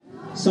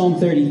Psalm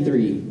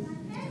 33.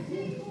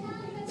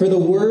 For the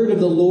word of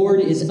the Lord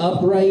is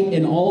upright,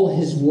 and all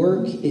his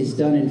work is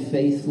done in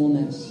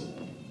faithfulness.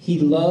 He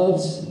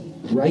loves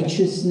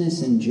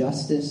righteousness and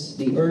justice.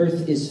 The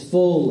earth is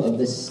full of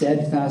the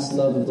steadfast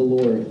love of the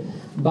Lord.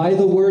 By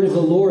the word of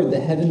the Lord the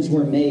heavens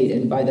were made,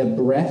 and by the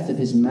breath of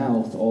his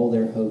mouth all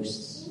their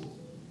hosts.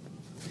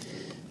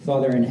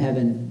 Father in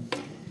heaven,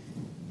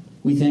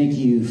 we thank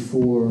you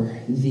for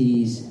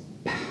these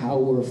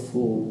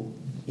powerful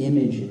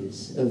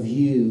images of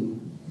you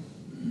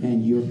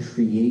and your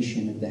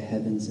creation of the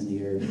heavens and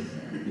the earth.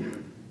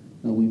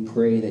 And we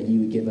pray that you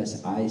would give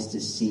us eyes to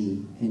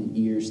see and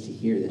ears to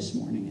hear this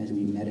morning as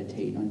we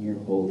meditate on your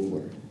holy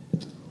word.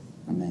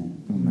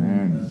 Amen.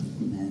 Amen.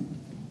 Amen.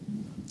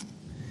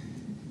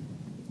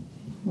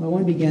 Well, I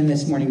want to begin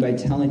this morning by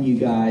telling you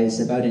guys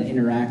about an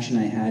interaction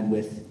I had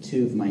with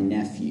two of my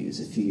nephews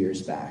a few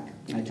years back.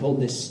 I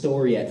told this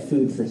story at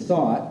Food for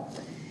Thought,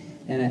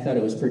 and I thought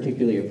it was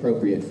particularly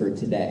appropriate for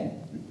today.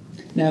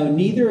 Now,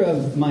 neither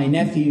of my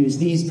nephews,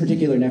 these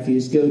particular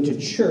nephews, go to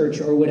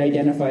church or would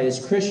identify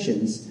as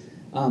Christians,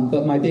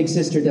 but my big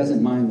sister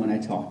doesn't mind when I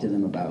talk to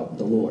them about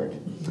the Lord.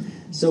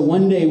 So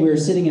one day we were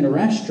sitting in a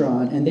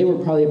restaurant, and they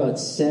were probably about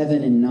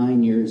 7 and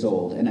 9 years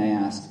old, and I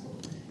asked,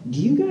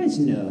 do you guys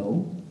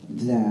know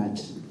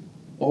that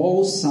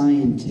all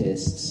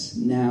scientists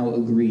now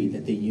agree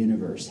that the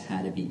universe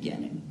had a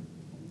beginning?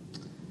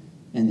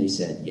 And they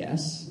said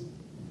yes.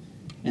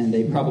 And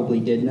they probably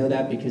did know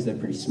that because they're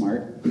pretty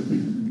smart.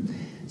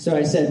 So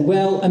I said,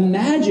 well,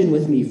 imagine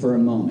with me for a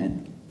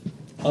moment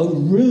a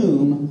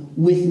room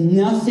with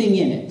nothing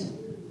in it.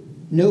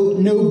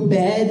 No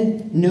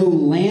bed, no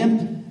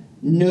lamp,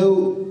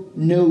 no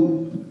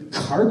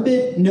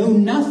carpet, no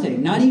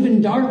nothing, not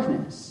even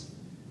darkness.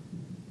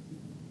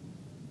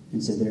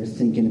 And so they're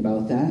thinking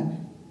about that.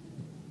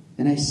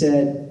 And I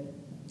said,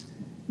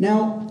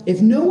 now,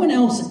 if no one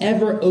else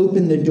ever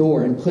opened the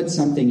door and put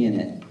something in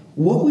it,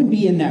 what would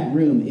be in that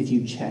room if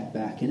you checked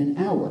back in an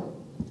hour?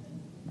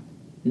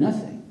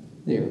 Nothing,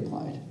 they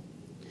replied.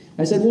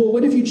 I said, well,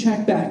 what if you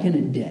check back in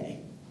a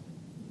day?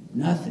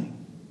 Nothing.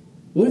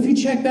 What if you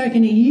check back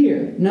in a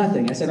year?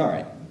 Nothing. I said, all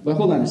right, but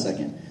hold on a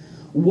second.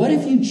 What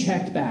if you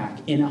checked back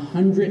in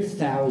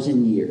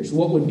 100,000 years?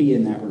 What would be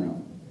in that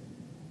room?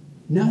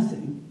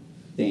 Nothing,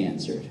 they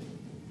answered.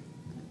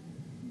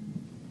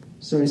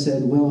 So I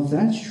said, well, if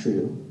that's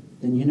true,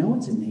 then you know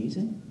what's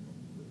amazing?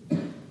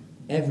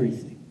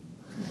 Everything.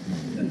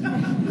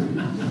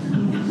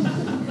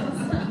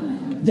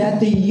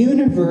 That the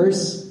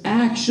universe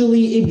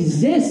actually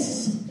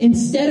exists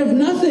instead of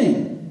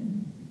nothing.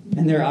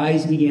 And their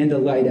eyes began to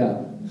light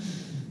up.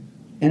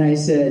 And I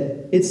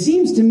said, it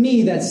seems to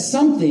me that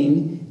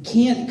something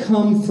can't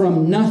come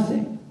from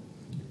nothing.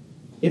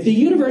 If the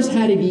universe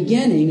had a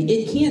beginning,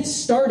 it can't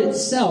start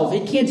itself.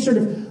 It can't sort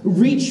of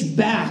reach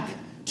back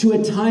to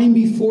a time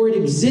before it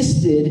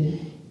existed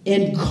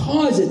and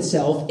cause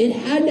itself. It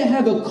had to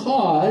have a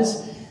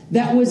cause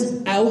that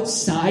was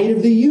outside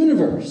of the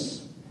universe.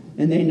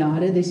 And they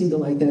nodded. They seemed to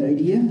like that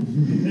idea.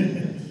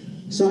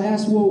 So I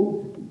asked,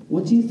 well,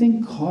 what do you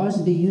think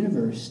caused the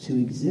universe to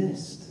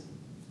exist?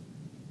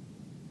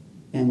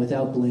 And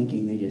without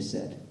blinking, they just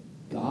said,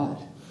 God.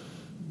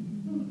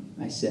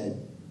 I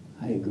said,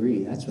 I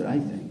agree. That's what I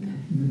think.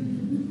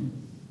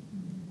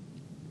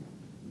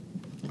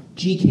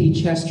 G.K.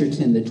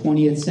 Chesterton, the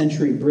 20th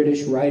century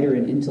British writer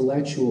and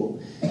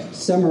intellectual,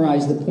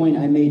 summarized the point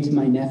I made to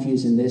my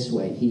nephews in this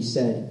way. He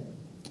said,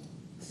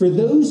 for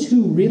those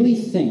who really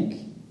think,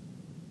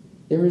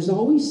 there is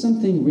always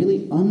something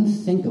really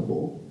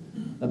unthinkable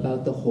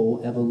about the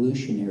whole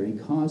evolutionary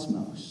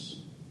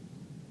cosmos,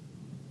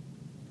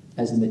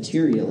 as the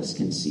materialists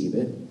conceive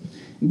it,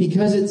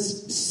 because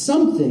it's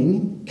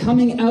something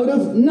coming out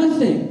of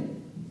nothing.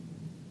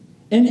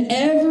 An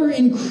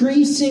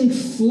ever-increasing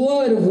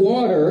flood of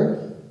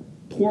water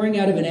pouring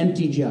out of an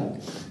empty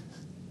jug.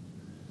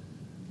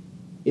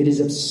 It is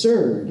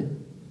absurd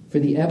for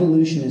the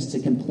evolutionists to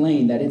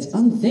complain that it's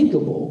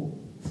unthinkable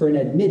for an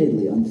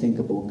admittedly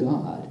unthinkable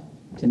God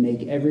to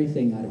make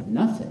everything out of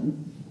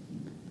nothing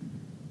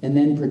and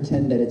then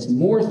pretend that it's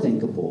more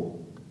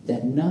thinkable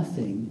that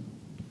nothing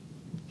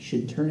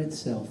should turn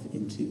itself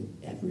into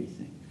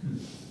everything.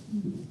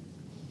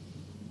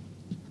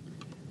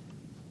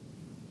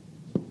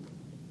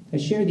 I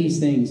share these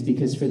things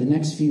because for the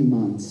next few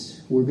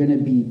months, we're going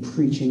to be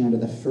preaching out of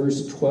the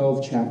first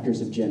 12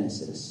 chapters of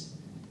Genesis.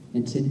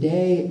 And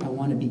today, I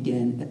want to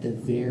begin at the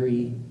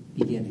very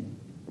beginning.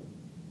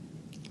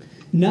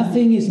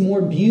 Nothing is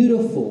more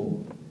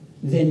beautiful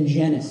than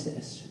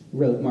Genesis,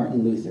 wrote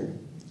Martin Luther.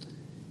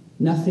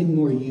 Nothing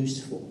more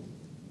useful.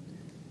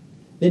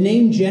 The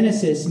name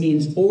Genesis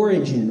means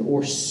origin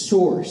or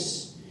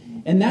source.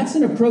 And that's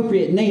an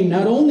appropriate name,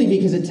 not only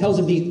because it tells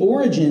of the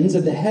origins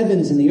of the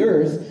heavens and the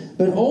earth,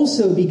 but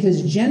also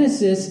because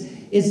Genesis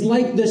is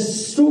like the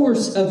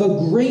source of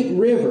a great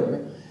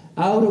river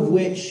out of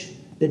which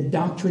the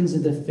doctrines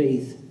of the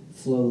faith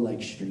flow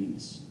like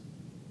streams.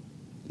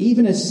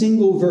 Even a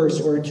single verse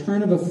or a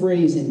turn of a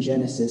phrase in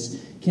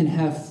Genesis can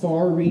have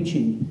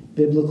far-reaching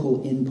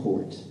biblical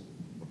import.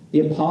 The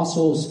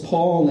apostles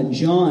Paul and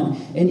John,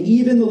 and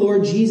even the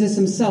Lord Jesus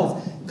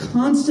himself,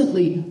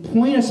 constantly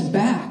point us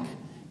back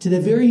to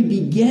the very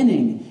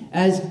beginning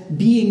as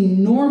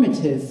being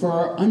normative for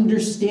our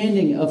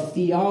understanding of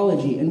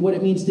theology and what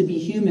it means to be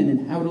human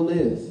and how to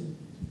live.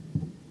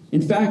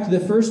 In fact, the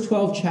first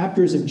 12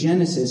 chapters of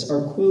Genesis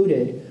are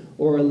quoted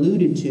or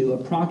alluded to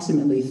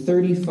approximately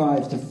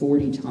 35 to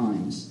 40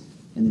 times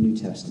in the New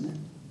Testament.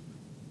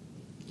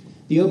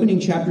 The opening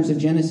chapters of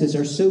Genesis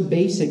are so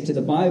basic to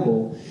the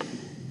Bible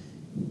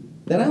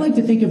that I like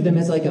to think of them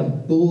as like a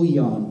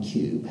bouillon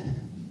cube,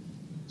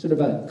 sort of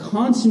a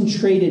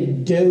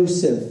concentrated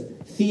dose of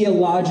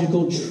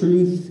theological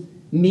truth,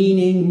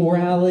 meaning,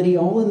 morality,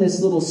 all in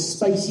this little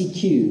spicy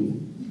cube,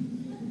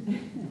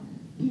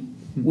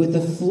 with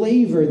a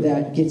flavor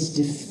that gets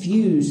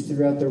diffused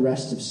throughout the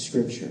rest of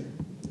Scripture,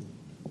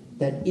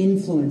 that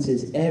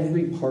influences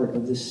every part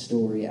of the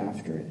story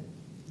after it.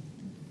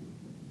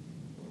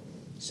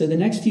 So the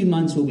next few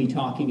months we'll be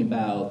talking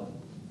about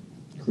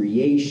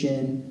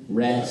creation,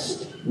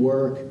 rest,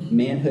 work,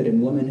 manhood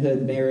and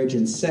womanhood, marriage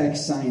and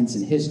sex, science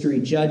and history,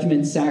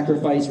 judgment,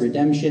 sacrifice,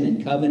 redemption,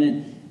 and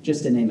covenant,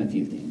 just to name a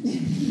few things.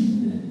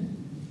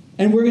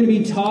 And we're going to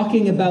be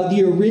talking about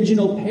the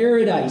original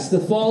paradise, the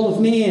fall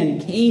of man,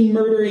 Cain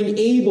murdering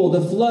Abel,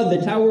 the flood,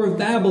 the Tower of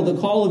Babel, the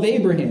call of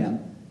Abraham,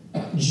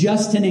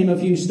 just to name a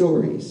few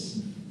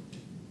stories.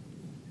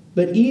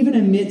 But even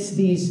amidst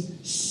these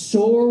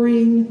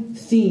soaring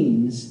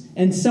themes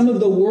and some of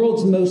the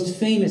world's most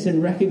famous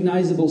and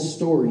recognizable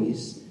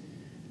stories,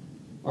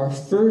 our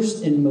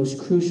first and most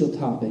crucial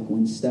topic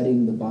when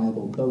studying the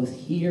Bible, both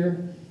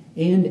here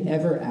and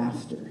ever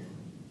after,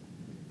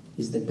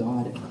 is the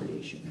God of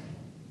creation.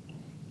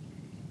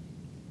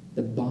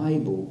 The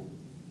Bible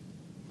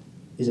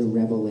is a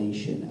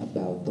revelation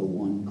about the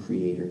one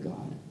Creator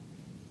God.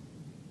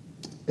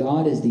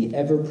 God is the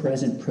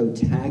ever-present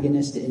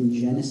protagonist in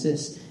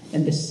Genesis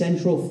and the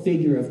central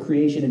figure of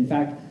creation. In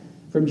fact,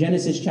 from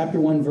Genesis chapter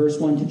 1, verse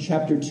 1 to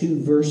chapter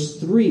 2, verse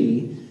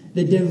 3,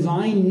 the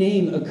divine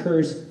name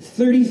occurs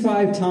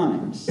 35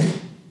 times,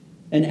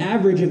 an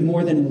average of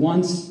more than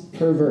once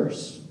per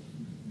verse.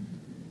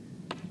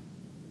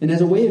 And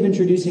as a way of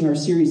introducing our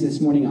series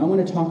this morning, I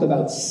want to talk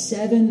about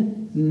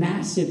 7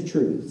 massive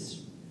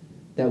truths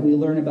that we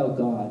learn about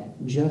God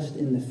just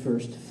in the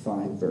first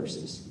 5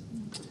 verses.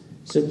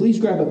 So please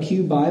grab a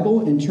Pew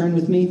Bible and turn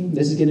with me.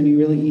 This is going to be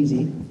really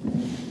easy.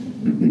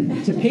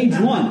 To page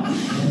 1.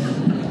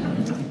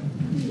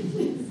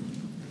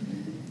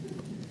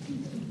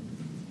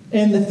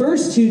 And the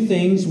first 2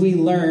 things we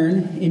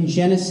learn in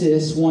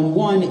Genesis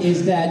 1:1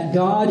 is that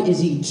God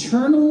is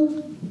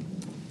eternal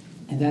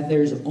and that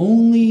there's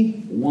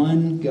only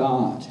one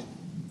God.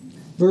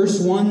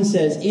 Verse 1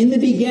 says, "In the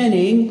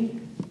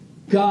beginning,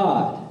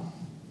 God."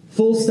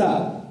 Full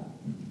stop.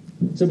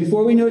 So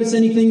before we notice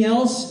anything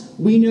else,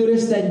 we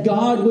notice that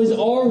God was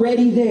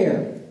already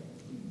there,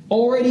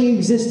 already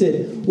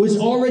existed, was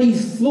already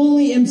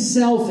fully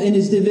himself in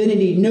his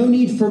divinity, no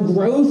need for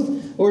growth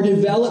or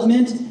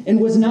development, and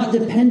was not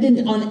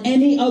dependent on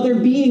any other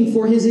being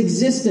for his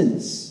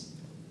existence.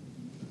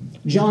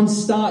 John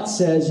Stott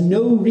says,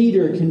 "No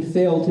reader can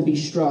fail to be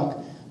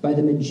struck by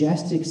the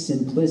majestic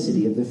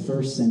simplicity of the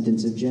first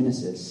sentence of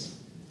Genesis.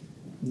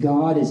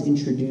 God is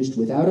introduced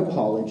without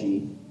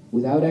apology,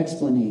 without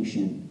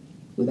explanation,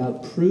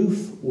 without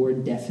proof or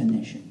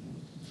definition."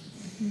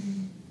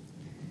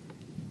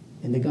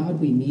 And the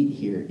God we meet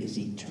here is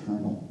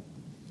eternal.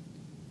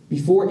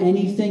 Before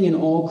anything in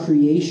all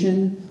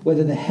creation,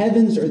 whether the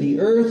heavens or the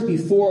earth,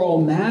 before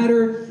all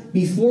matter,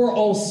 before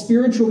all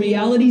spiritual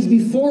realities,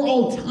 before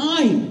all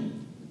time,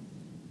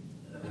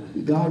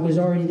 God was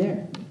already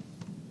there.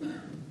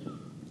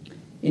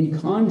 In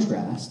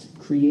contrast,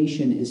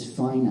 creation is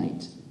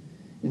finite.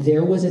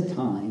 There was a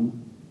time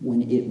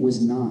when it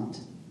was not.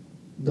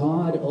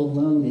 God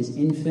alone is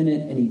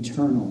infinite and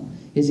eternal,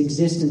 his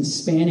existence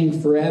spanning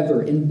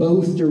forever in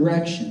both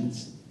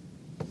directions.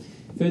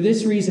 For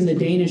this reason, the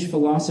Danish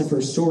philosopher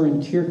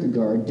Søren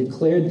Kierkegaard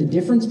declared the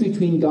difference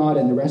between God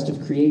and the rest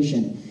of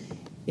creation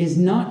is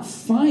not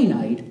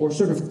finite or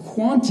sort of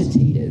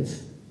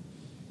quantitative.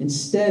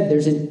 Instead,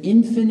 there's an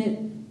infinite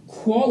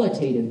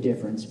qualitative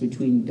difference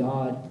between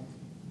God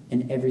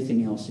and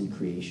everything else in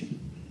creation.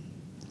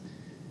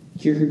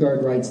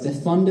 Kierkegaard writes, "The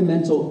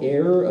fundamental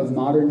error of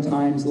modern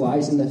times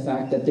lies in the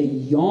fact that the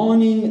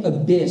yawning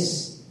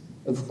abyss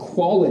of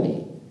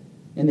quality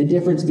and the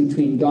difference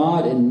between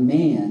God and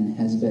man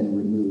has been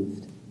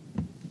removed.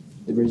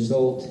 The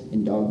result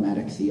in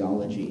dogmatic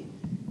theology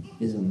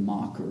is a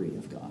mockery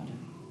of God."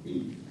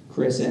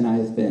 Chris and I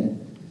have been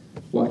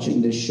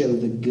watching this show,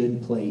 The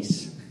Good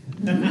Place,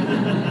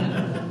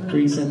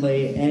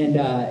 recently, and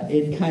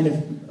it kind of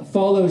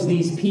follows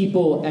these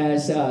people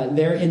as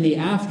they're in the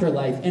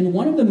afterlife. And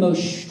one of the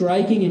most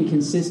striking and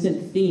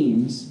consistent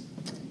themes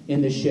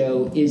in the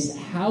show is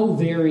how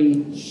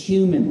very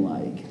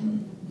human-like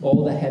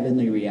all the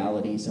heavenly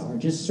realities are.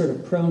 Just sort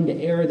of prone to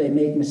error. They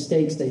make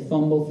mistakes. They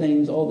fumble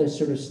things. All this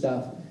sort of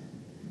stuff.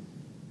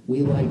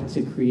 We like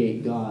to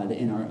create God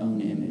in our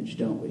own image,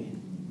 don't we?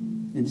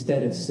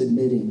 Instead of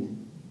submitting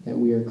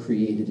are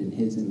created in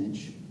his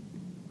image.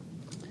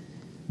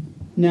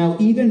 Now,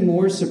 even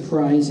more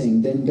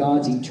surprising than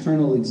God's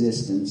eternal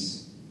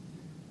existence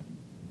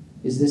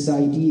is this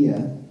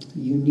idea,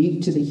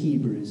 unique to the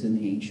Hebrews in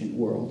the ancient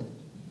world,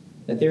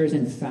 that there is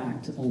in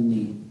fact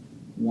only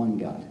one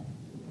God.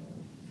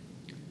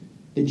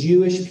 The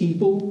Jewish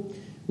people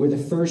were the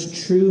first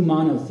true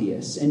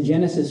monotheists, and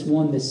Genesis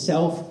 1, the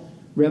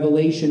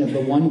self-revelation of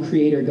the one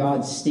creator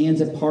God,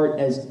 stands apart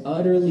as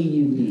utterly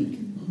unique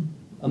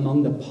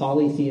among the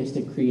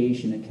polytheistic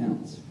creation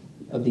accounts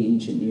of the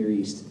ancient Near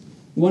East.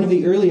 One of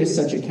the earliest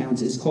such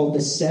accounts is called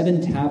the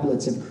Seven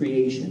Tablets of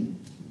Creation,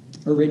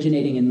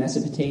 originating in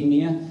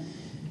Mesopotamia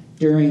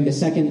during the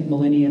second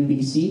millennium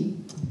BC.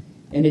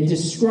 And it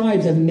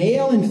describes a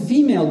male and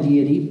female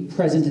deity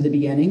present at the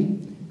beginning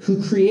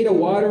who create a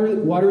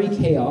watery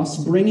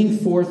chaos, bringing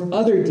forth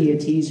other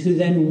deities who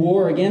then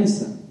war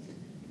against them.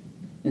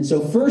 And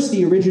so first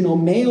the original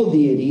male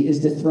deity is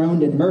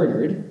dethroned and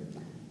murdered.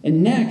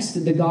 And next,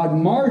 the god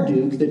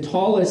Marduk, the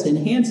tallest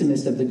and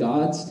handsomest of the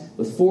gods,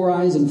 with 4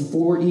 eyes and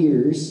 4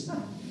 ears,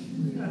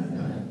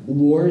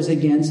 wars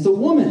against the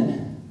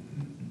woman,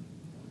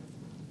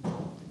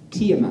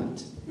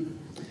 Tiamat.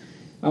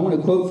 I want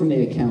to quote from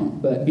the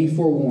account, but be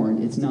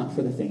forewarned, it's not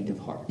for the faint of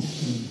heart.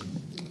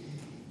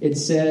 It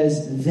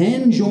says,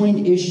 "Then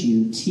joined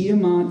issue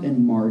Tiamat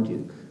and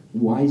Marduk,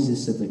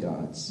 wisest of the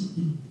gods.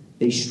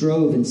 They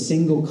strove in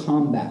single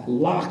combat,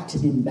 locked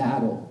in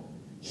battle.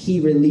 He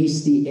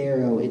released the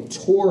arrow. It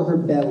tore her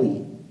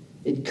belly.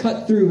 It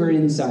cut through her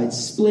insides,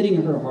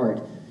 splitting her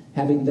heart.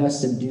 Having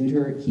thus subdued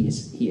her,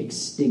 he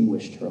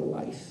extinguished her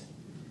life.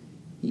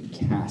 He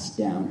cast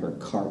down her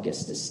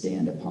carcass to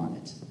stand upon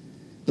it.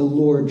 The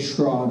Lord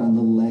trod on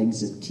the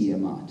legs of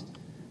Tiamat.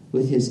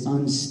 With his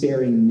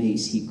unsparing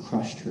mace, he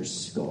crushed her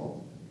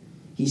skull.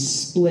 He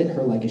split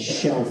her like a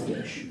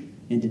shellfish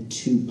into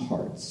 2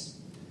 parts.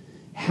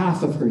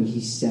 Half of her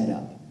he set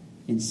up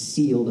and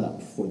sealed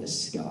up for the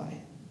sky."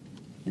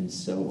 And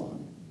so on,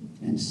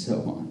 and so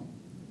on.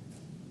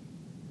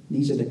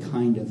 These are the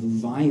kind of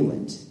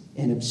violent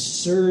and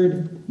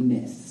absurd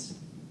myths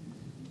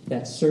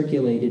that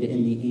circulated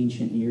in the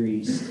ancient Near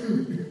East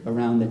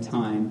around the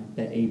time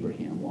that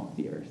Abraham walked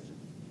the earth.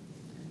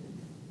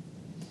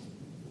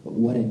 But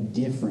what a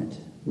different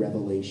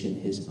revelation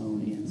his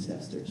own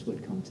ancestors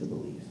would come to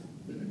believe.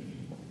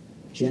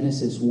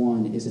 Genesis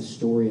 1 is a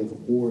story of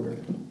order,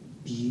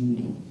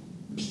 beauty,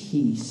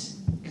 peace,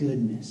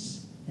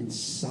 goodness, and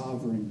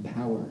sovereign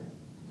power.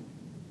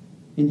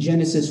 In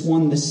Genesis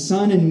 1, the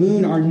sun and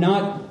moon are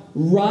not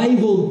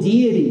rival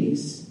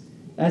deities,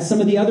 as some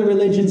of the other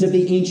religions of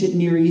the ancient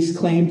Near East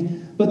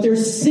claimed, but they're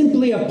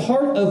simply a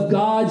part of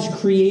God's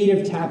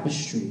creative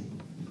tapestry.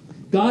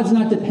 God's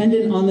not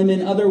dependent on them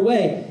in other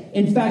way.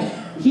 In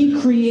fact, he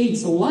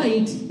creates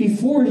light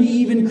before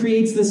he even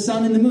creates the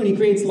sun and the moon. He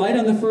creates light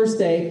on the first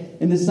day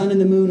and the sun and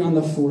the moon on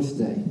the 4th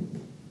day.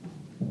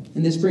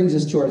 And this brings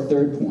us to our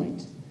third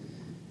point,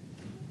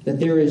 that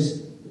there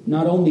is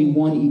not only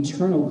one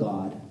eternal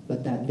God,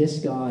 but that this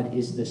God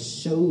is the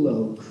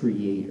solo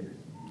creator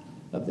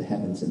of the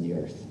heavens and the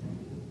earth.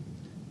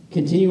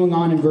 Continuing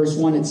on in verse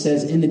 1, it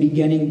says, "In the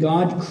beginning,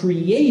 God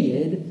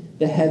created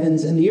the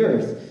heavens and the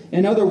earth."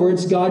 In other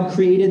words, God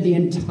created the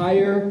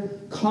entire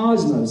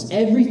cosmos,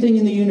 everything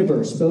in the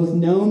universe, both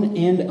known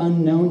and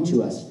unknown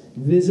to us,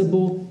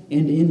 visible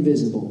and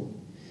invisible.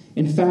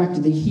 In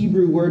fact, the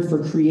Hebrew word for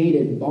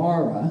created,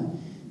 bara,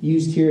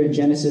 used here in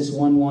Genesis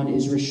 1:1,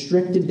 is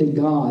restricted to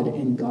God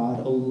and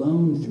God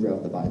alone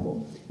throughout the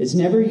Bible. It's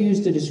never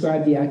used to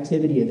describe the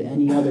activity of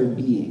any other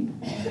being.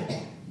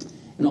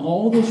 And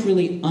all this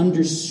really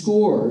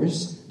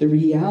underscores the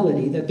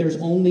reality that there's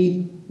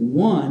only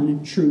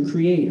one true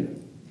creator.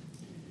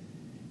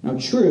 Now,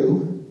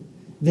 true,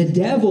 the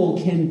devil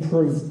can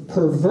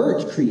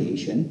pervert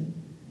creation,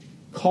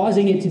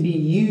 causing it to be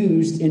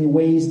used in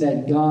ways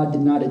that God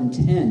did not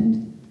intend.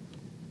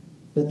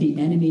 But the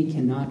enemy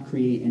cannot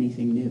create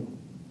anything new.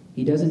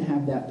 He doesn't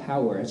have that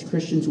power. As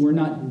Christians, we're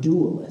not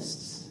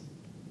dualists.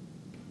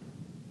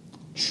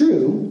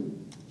 True,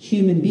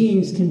 human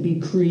beings can be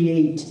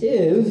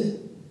creative.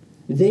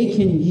 They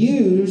can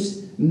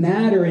use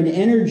matter and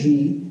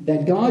energy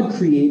that God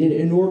created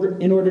in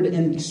order to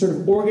and sort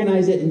of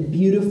organize it in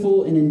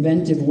beautiful and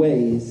inventive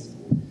ways.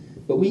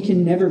 But we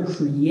can never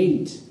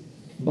create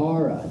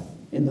bara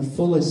in the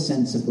fullest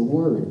sense of the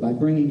word by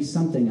bringing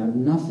something out of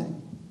nothing.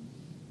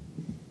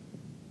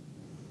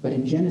 But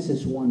in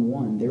Genesis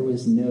 1:1, there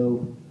was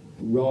no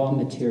raw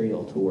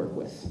material to work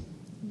with.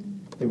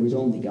 There was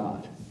only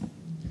God.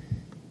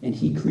 And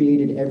he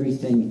created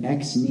everything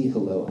ex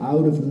nihilo,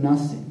 out of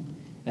nothing,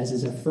 as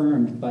is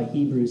affirmed by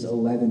Hebrews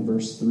 11,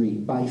 verse 3.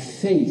 By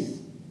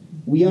faith,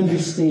 we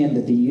understand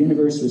that the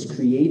universe was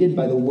created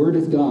by the word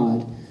of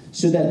God,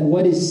 so that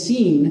what is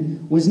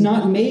seen was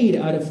not made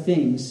out of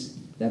things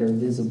that are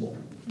visible.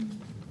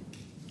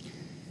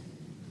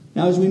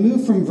 Now, as we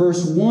move from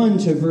verse 1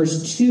 to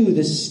verse 2,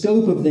 the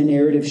scope of the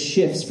narrative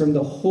shifts from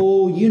the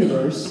whole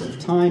universe of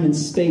time and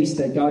space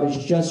that God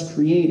has just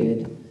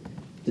created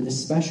to the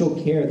special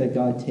care that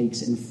God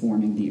takes in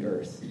forming the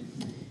earth.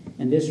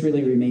 And this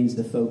really remains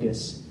the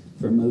focus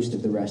for most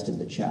of the rest of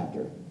the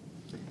chapter.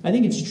 I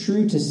think it's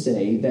true to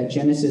say that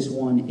Genesis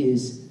 1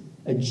 is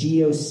a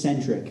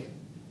geocentric,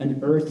 an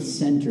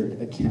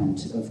earth-centered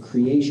account of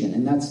creation.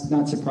 And that's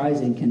not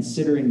surprising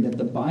considering that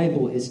the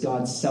Bible is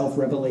God's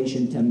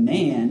self-revelation to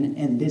man,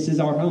 and this is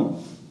our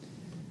home.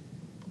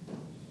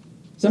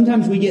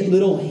 Sometimes we get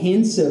little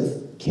hints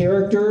of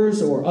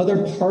characters or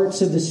other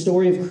parts of the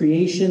story of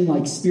creation,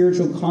 like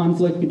spiritual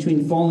conflict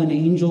between fallen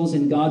angels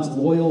and God's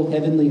loyal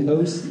heavenly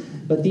hosts,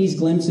 but these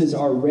glimpses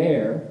are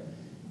rare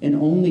and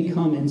only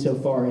come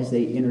insofar as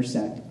they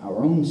intersect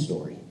our own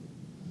story.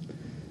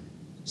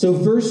 So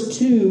verse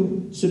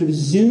 2 sort of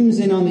zooms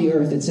in on the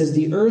earth. It says,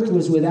 "The earth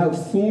was without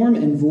form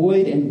and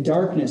void, and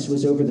darkness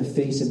was over the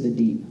face of the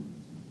deep."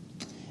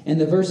 And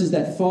the verses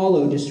that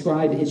follow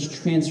describe its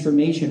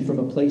transformation from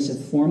a place of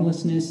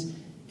formlessness,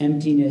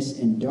 emptiness,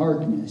 and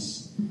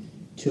darkness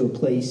to a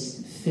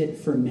place fit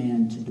for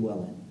man to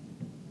dwell in.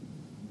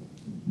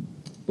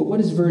 But what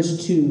does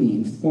verse 2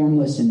 mean,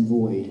 formless and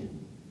void?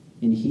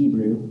 In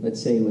Hebrew, let's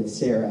say with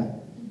Sarah,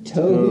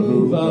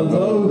 tohu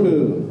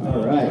vavohu.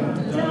 All right.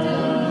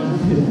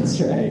 That's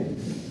right.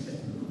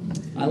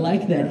 I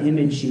like that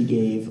image she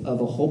gave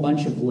of a whole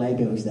bunch of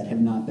Legos that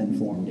have not been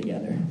formed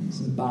together. It's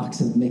a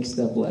box of mixed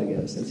up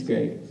Legos. That's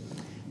great.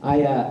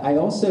 I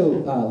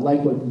also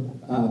like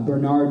what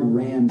Bernard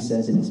Ram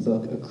says in his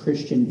book, A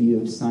Christian View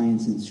of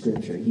Science and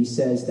Scripture. He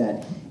says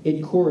that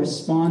it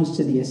corresponds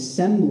to the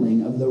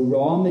assembling of the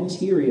raw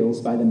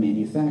materials by the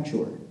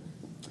manufacturer,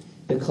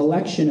 the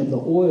collection of the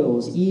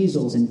oils,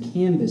 easels, and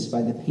canvas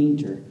by the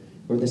painter,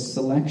 or the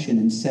selection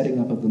and setting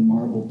up of the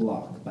marble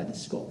block by the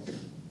sculptor.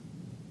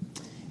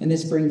 And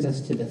this brings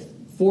us to the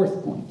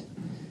fourth point,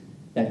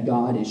 that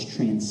God is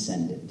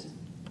transcendent.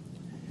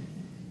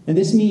 And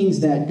this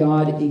means that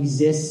God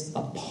exists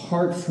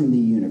apart from the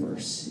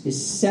universe,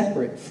 is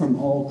separate from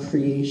all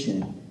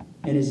creation,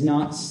 and is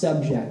not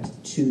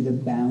subject to the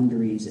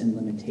boundaries and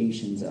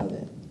limitations of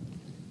it.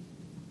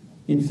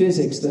 In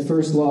physics, the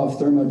first law of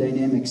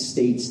thermodynamics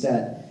states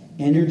that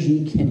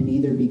energy can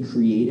neither be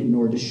created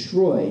nor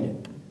destroyed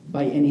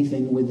by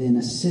anything within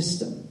a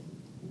system.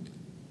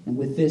 And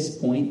with this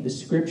point, the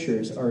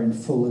scriptures are in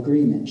full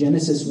agreement.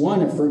 Genesis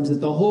 1 affirms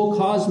that the whole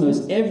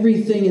cosmos,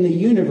 everything in the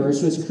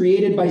universe, was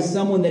created by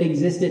someone that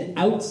existed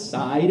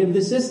outside of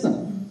the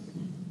system.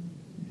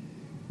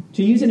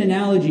 To use an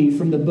analogy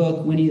from the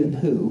book Winnie the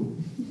Pooh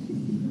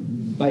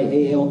by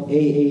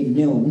A.A.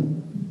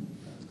 Milne,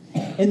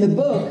 in the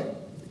book,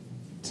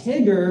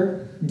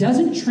 Tigger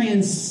doesn't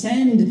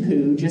transcend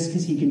Pooh just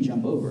because he can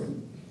jump over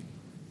him.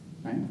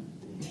 Right?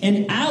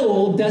 An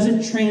owl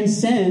doesn't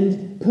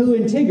transcend Pooh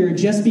and Tigger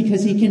just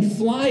because he can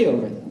fly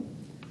over them.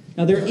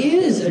 Now, there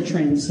is a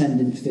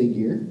transcendent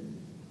figure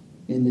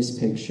in this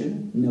picture.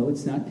 No,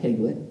 it's not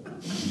Piglet.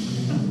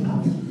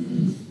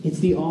 It's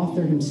the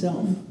author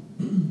himself.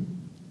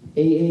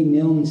 A.A.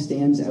 Milne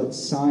stands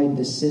outside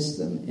the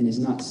system and is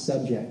not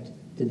subject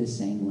to the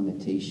same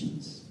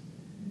limitations.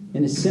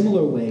 In a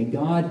similar way,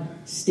 God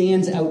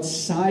stands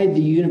outside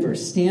the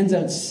universe, stands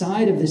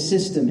outside of the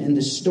system and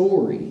the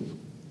story.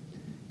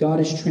 God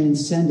is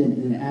transcendent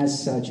and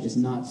as such is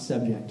not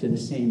subject to the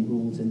same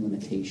rules and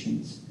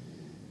limitations.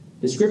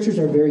 The scriptures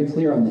are very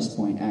clear on this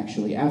point,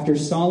 actually. After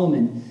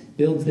Solomon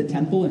builds the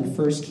temple in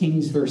 1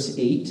 Kings verse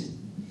 8,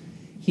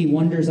 he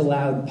wonders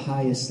aloud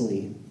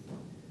piously,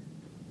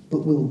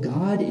 "But will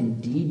God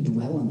indeed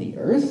dwell on the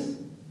earth?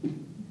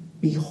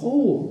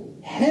 Behold,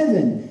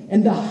 heaven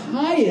and the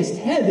highest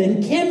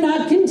heaven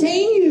cannot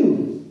contain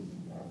you.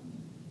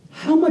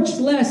 How much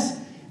less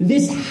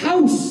this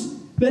house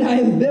that I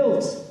have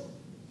built?"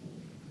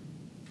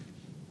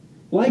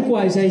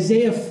 Likewise,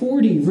 Isaiah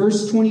 40,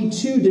 verse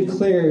 22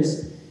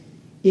 declares,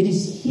 "It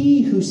is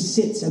he who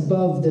sits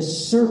above the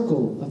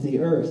circle of the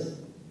earth,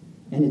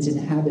 and its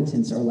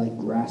inhabitants are like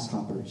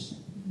grasshoppers,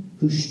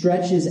 who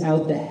stretches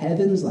out the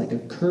heavens like a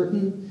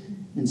curtain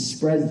and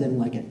spreads them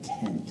like a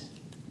tent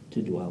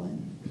to dwell in."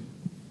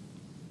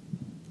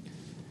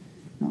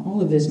 Now,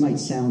 all of this might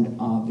sound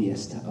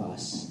obvious to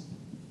us,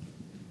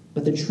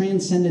 but the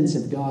transcendence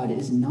of God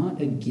is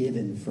not a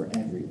given for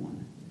everyone.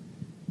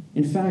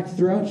 In fact,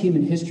 throughout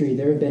human history,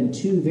 there have been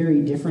two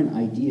very different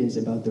ideas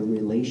about the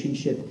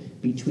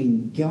relationship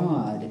between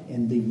God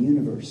and the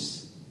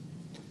universe.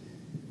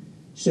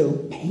 So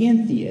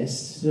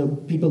pantheists, so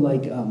people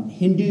like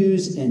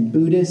Hindus and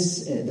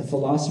Buddhists, the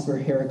philosopher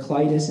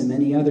Heraclitus and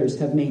many others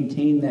have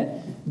maintained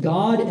that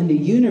God and the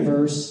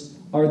universe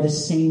are the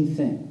same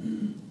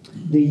thing.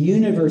 The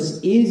universe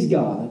is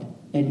God,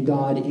 and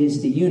God is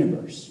the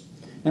universe.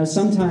 Now,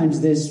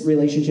 sometimes this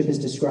relationship is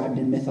described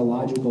in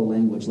mythological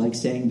language, like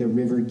saying the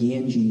river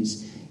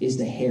Ganges is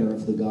the hair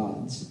of the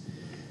gods.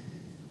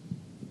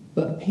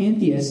 But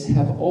pantheists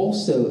have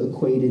also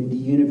equated the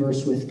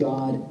universe with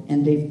God,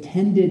 and they've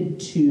tended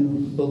to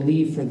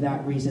believe for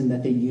that reason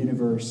that the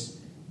universe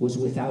was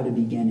without a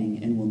beginning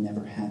and will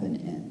never have an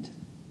end.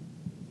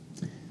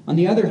 On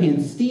the other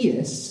hand,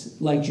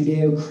 theists, like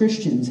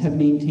Judeo-Christians, have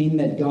maintained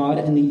that God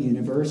and the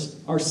universe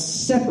are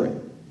separate,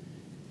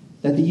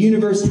 that the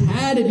universe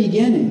had a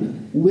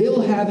beginning,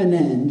 will have an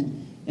end,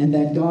 and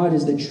that God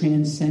is the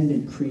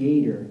transcendent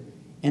creator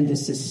and the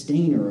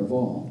sustainer of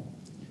all.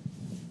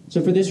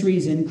 So for this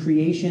reason,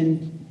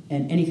 creation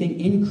and anything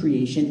in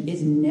creation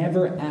is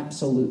never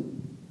absolute.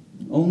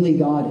 Only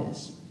God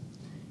is.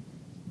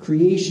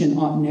 Creation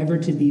ought never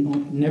to be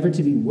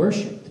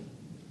worshipped.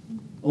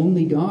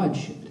 Only God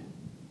should.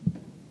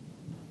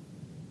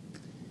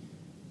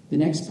 The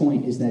next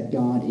point is that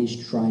God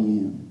is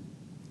triune.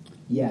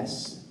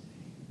 Yes,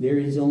 there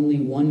is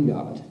only one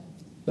God,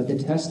 but the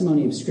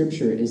testimony of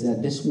Scripture is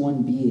that this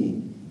one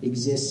being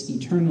exists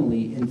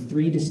eternally in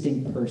three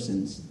distinct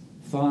persons: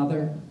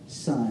 Father,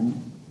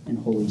 Son, and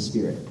Holy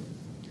Spirit.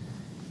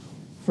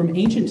 From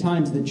ancient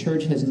times, the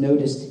church has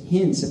noticed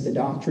hints of the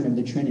doctrine of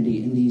the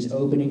Trinity in these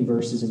opening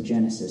verses of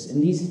Genesis,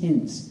 and these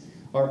hints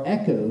are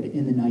echoed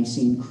in the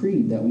Nicene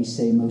Creed that we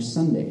say most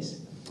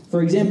Sundays.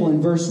 For example,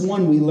 in verse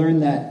 1, we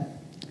learn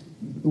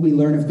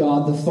of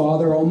God the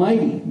Father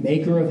Almighty,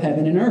 maker of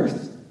heaven and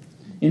earth.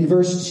 In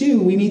verse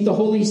 2, we meet the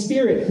Holy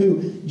Spirit,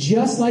 who,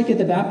 just like at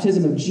the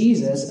baptism of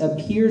Jesus,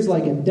 appears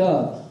like a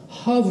dove,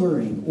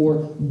 hovering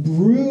or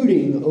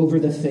brooding over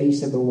the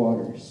face of the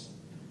waters.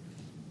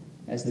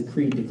 As the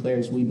Creed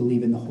declares, we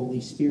believe in the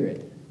Holy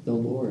Spirit, the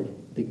Lord,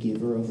 the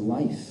giver of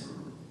life.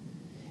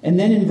 And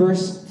then in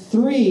verse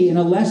 3, in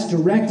a less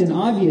direct and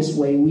obvious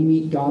way, we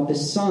meet God the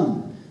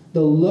Son,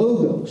 the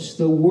Logos,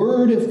 the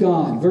Word of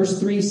God. Verse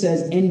 3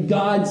 says, "And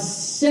God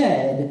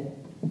said,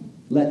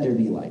 let there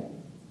be light."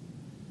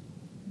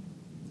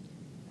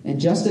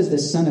 And just as the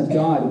Son of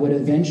God would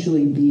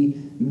eventually be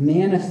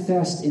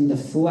manifest in the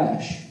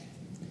flesh,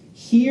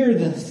 here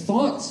the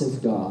thoughts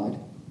of God,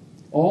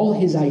 all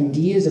his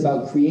ideas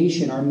about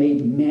creation, are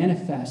made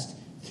manifest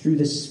through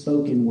the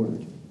spoken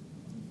word.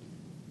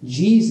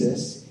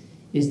 Jesus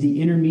is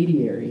the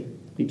intermediary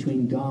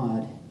between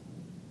God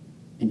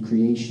and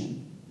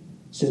creation,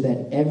 so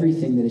that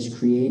everything that is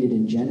created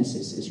in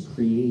Genesis is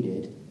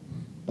created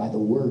by the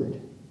Word.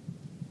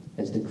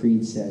 As the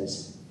Creed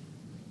says,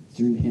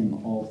 through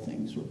him all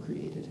things were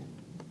created.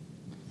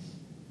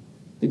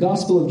 The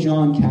Gospel of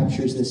John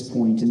captures this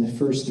point in the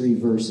first 3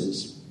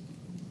 verses,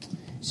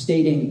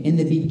 stating, "In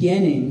the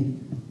beginning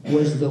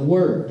was the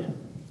Word."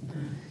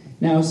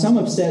 Now, some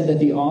have said that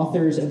the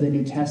authors of the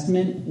New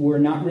Testament were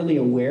not really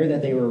aware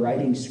that they were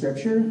writing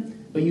Scripture,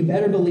 but you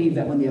better believe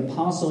that when the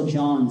Apostle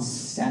John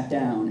sat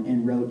down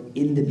and wrote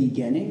 "in the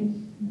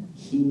beginning,"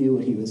 he knew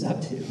what he was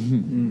up to.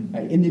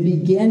 Right? In the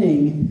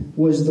beginning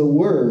was the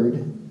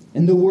Word,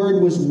 and the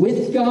Word was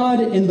with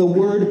God, and the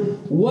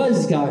Word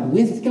was God.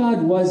 With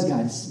God was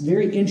God. It's a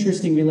very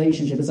interesting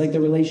relationship. It's like the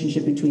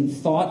relationship between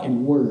thought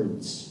and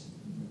words.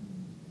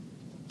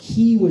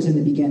 He was in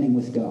the beginning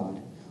with God.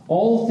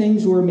 All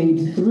things were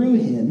made through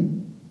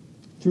him,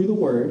 through the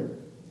Word,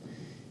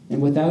 and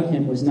without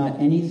him was not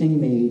anything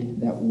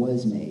made that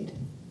was made.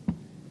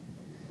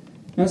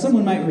 Now,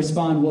 someone might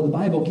respond, well, the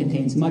Bible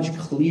contains much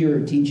clearer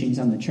teachings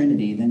on the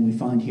Trinity than we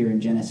find here in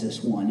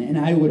Genesis 1, and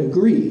I would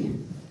agree.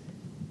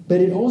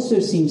 But it also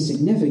seems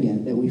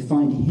significant that we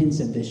find hints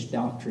of this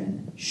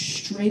doctrine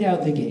straight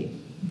out the gate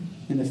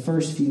in the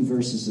first few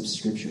verses of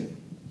Scripture.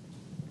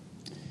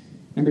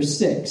 Number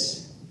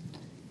 6.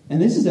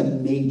 And this is a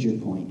major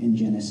point in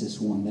Genesis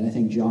 1 that I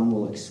think John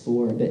will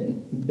explore a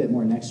bit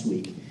more next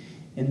week.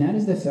 And that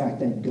is the fact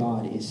that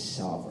God is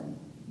sovereign.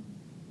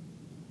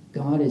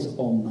 God is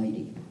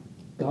almighty.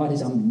 God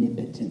is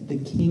omnipotent, the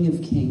King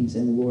of kings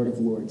and Lord of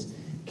lords.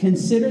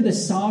 Consider the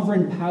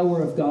sovereign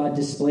power of God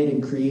displayed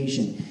in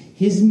creation.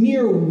 His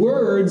mere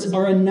words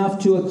are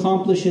enough to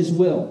accomplish his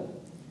will.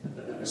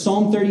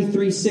 Psalm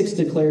 33:6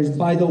 declares,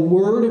 "By the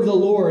word of the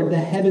Lord the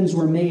heavens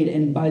were made,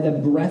 and by the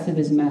breath of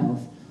his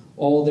mouth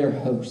all their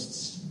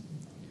hosts."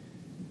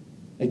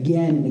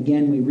 Again and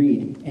again we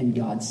read, "And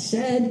God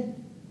said,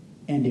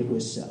 and it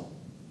was so.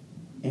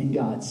 And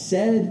God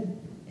said,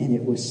 and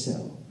it was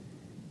so."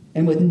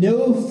 And with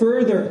no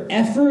further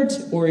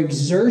effort or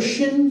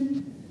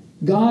exertion,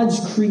 God's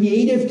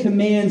creative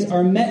commands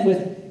are met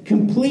with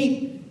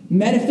complete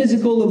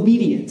metaphysical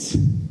obedience.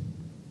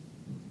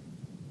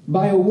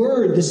 By a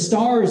word, the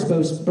stars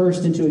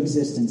burst into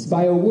existence.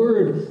 By a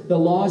word, the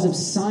laws of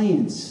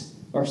science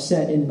are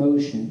set in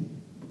motion.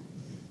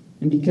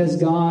 And because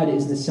God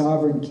is the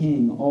sovereign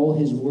king, all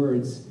his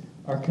words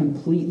are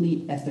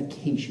completely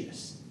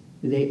efficacious.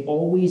 They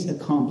always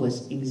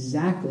accomplish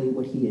exactly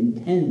what he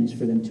intends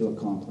for them to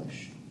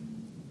accomplish.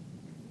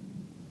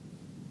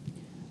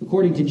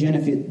 According to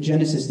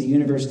Genesis, the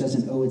universe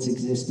doesn't owe its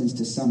existence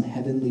to some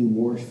heavenly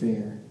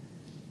warfare,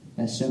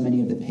 as so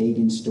many of the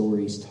pagan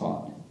stories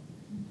taught,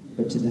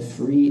 but to the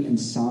free and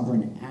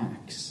sovereign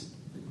acts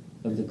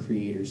of the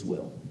Creator's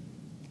will.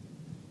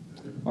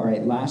 All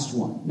right, last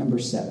one, number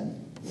 7.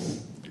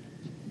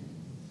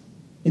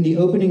 In the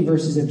opening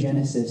verses of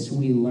Genesis,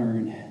 we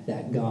learn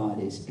that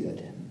God is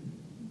good.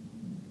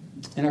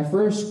 And our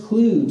first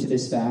clue to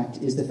this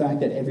fact is the fact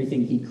that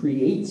everything he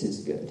creates is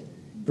good.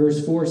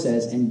 Verse 4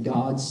 says, "And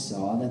God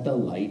saw that the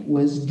light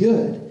was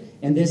good,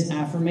 And this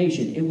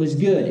affirmation, it was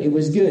good, it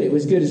was good, it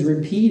was good, is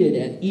repeated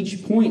at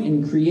each point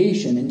in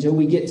creation until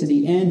we get to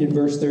the end in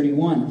verse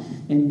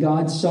 31. And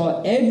God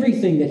saw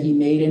everything that he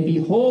made, and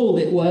behold,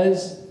 it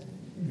was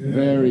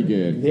very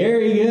good.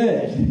 Very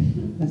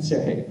good. That's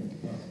right.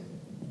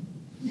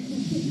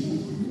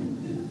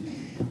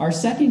 Our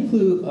second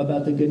clue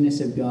about the goodness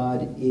of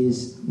God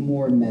is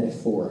more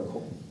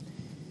metaphorical.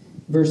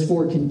 Verse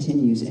 4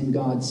 continues, and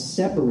God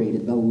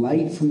separated the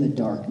light from the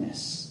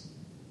darkness.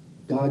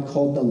 God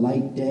called the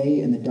light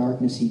day, and the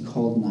darkness he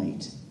called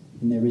night.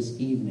 And there was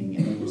evening,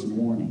 and there was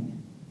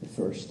morning the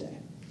first day.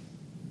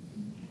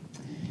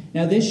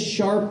 Now, this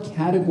sharp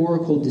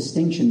categorical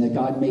distinction that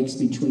God makes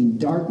between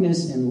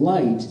darkness and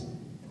light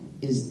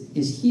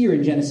is here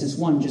in Genesis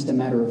 1 just a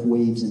matter of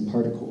waves and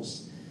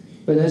particles.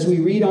 But as we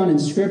read on in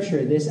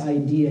Scripture, this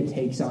idea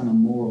takes on a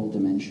moral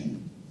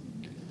dimension.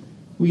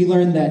 We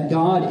learn that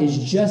God is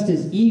just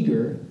as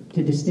eager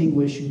to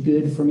distinguish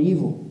good from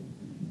evil.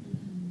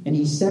 And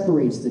he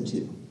separates the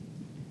two,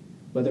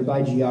 whether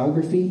by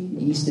geography,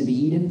 east of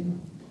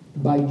Eden,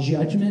 by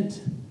judgment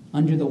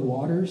under the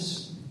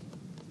waters,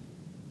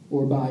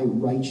 or by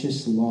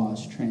righteous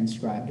laws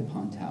transcribed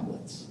upon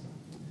tablets.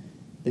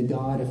 The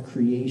God of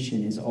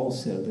creation is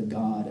also the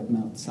God of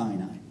Mount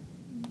Sinai.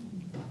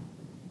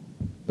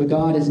 But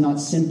God is not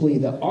simply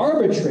the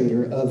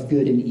arbitrator of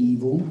good and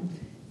evil,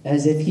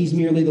 as if he's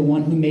merely the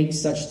one who makes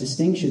such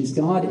distinctions.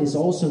 God is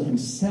also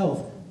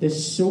himself the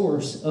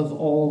source of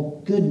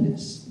all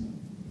goodness.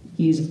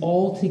 He is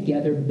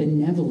altogether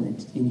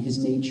benevolent in his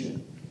nature.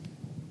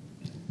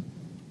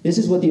 This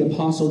is what the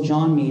Apostle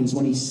John means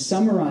when he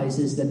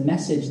summarizes the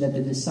message that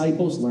the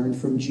disciples learned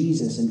from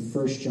Jesus in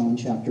 1 John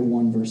chapter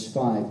 1, verse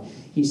 5.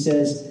 He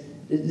says,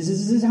 this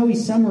is how he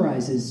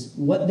summarizes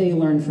what they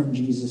learned from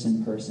Jesus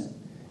in person.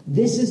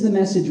 This is the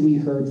message we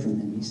heard from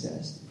him, he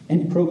says,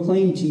 and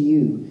proclaim to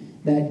you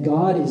that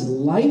God is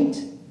light,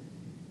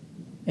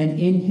 and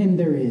in him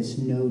there is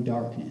no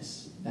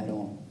darkness at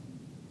all.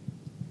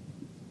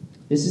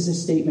 This is a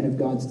statement of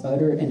God's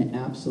utter and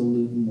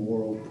absolute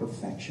moral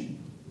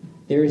perfection.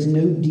 There is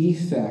no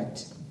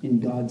defect in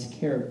God's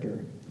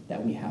character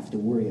that we have to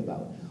worry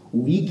about.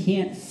 We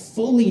can't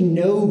fully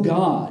know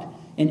God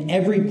and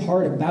every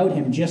part about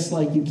him, just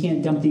like you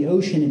can't dump the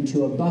ocean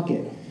into a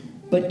bucket.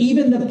 But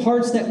even the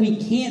parts that we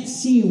can't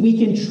see, we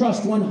can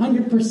trust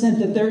 100%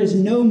 that there is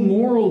no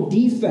moral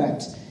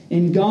defect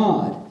in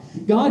God.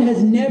 God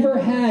has never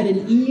had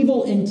an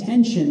evil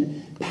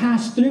intention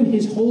pass through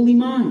his holy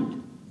mind.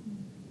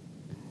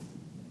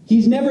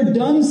 He's never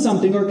done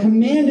something or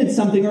commanded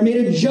something or made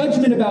a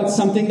judgment about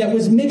something that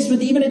was mixed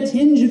with even a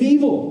tinge of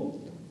evil.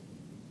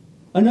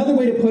 Another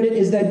way to put it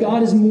is that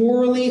God is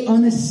morally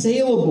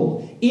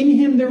unassailable. In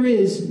him there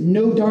is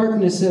no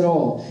darkness at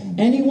all.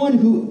 Anyone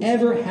who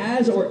ever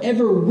has or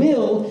ever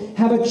will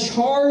have a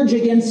charge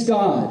against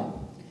God.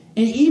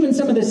 And even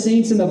some of the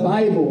saints in the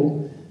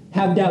Bible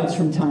have doubts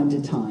from time to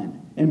time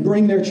and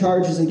bring their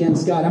charges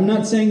against God. I'm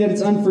not saying that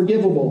it's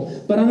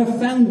unforgivable, but on a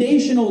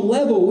foundational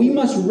level, we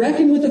must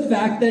reckon with the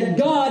fact that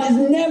God is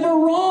never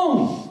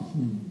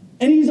wrong.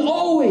 And he's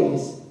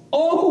always,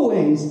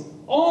 always,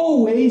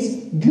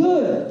 always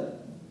good.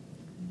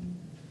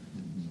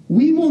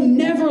 We will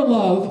never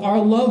love our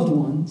loved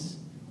ones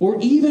or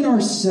even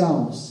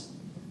ourselves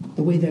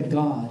the way that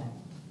God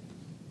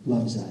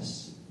loves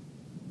us.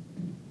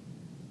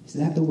 Is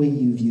that the way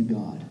you view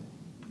God?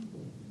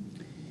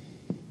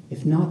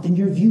 If not, then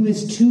your view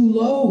is too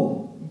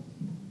low.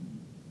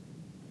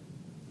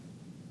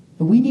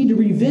 But we need to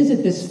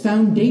revisit this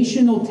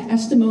foundational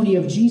testimony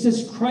of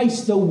Jesus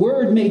Christ, the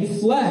Word made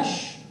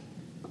flesh,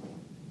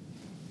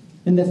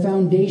 and the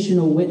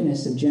foundational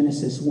witness of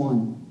Genesis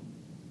 1.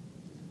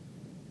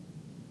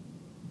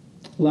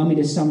 Allow me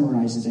to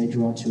summarize as I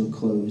draw to a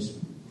close.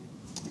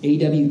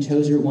 A.W.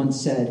 Tozer once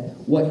said,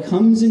 "What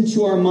comes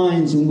into our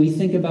minds when we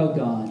think about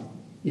God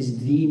is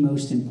the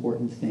most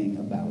important thing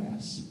about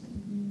us."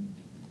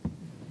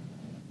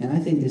 And I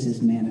think this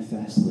is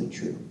manifestly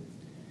true.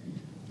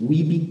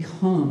 We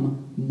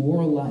become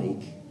more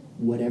like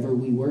whatever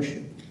we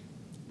worship.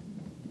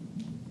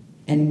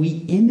 And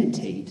we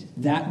imitate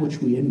that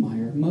which we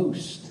admire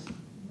most.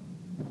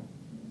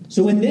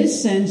 So in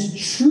this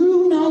sense,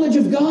 true knowledge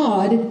of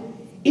God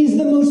is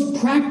the most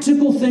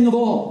practical thing of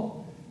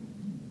all.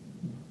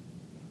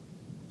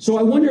 So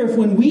I wonder if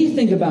when we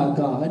think about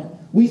God,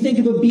 we think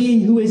of a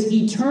being who is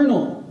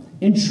eternal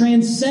and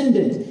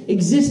transcendent,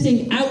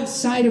 existing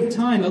outside of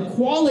time, a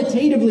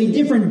qualitatively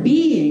different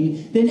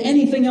being than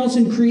anything else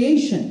in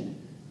creation.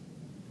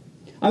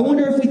 I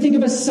wonder if we think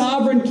of a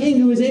sovereign king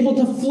who is able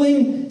to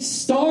fling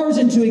stars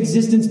into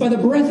existence by the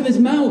breath of his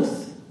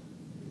mouth.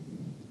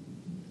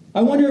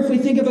 I wonder if we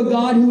think of a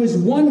God who is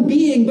one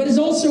being, but is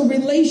also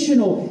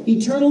relational,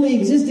 eternally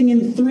existing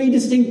in three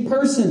distinct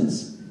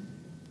persons.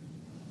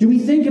 Do we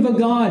think of a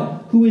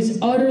God who is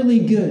utterly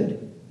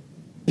good,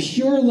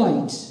 pure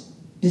light,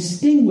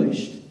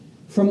 distinguished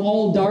from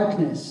all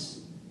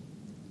darkness?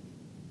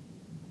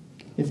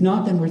 If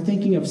not, then we're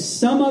thinking of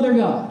some other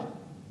God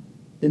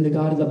than the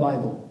God of the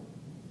Bible,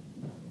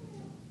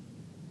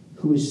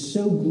 who is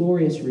so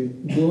gloriously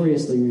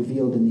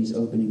revealed in these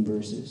opening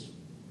verses.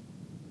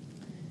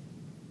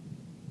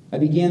 I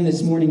began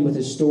this morning with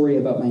a story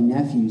about my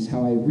nephews,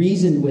 how I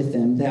reasoned with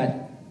them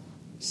that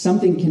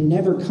something can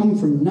never come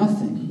from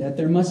nothing, that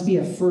there must be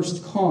a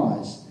first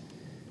cause.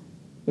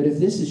 But if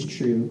this is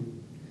true,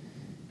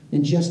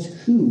 then just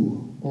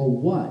who or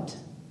what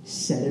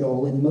set it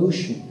all in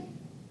motion?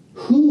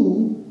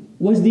 Who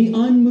was the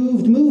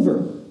unmoved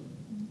mover?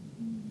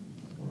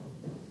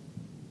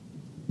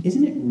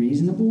 Isn't it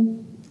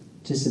reasonable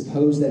to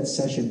suppose that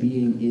such a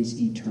being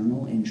is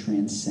eternal and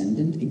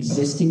transcendent,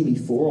 existing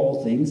before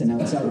all things and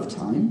outside of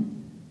time?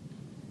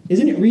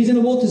 Isn't it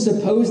reasonable to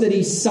suppose that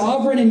he's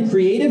sovereign and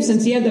creative,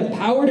 since he had the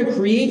power to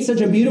create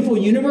such a beautiful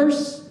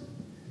universe?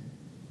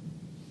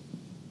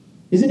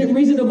 Isn't it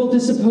reasonable to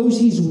suppose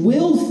he's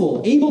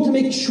willful, able to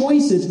make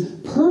choices,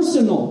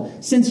 personal,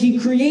 since he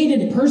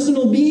created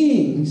personal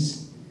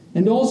beings,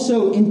 and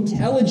also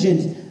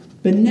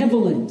intelligent,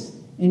 benevolent,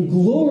 and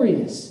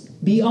glorious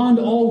beyond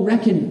all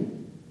reckoning?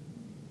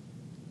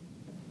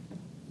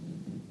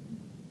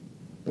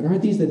 But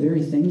aren't these the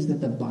very things that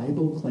the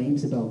Bible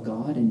claims about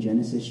God in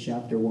Genesis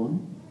chapter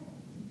 1?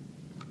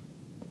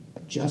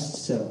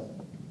 Just so.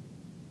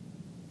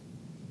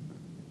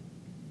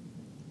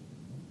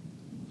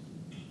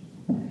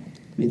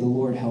 May the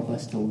Lord help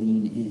us to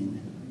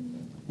lean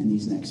in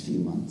these next few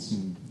months.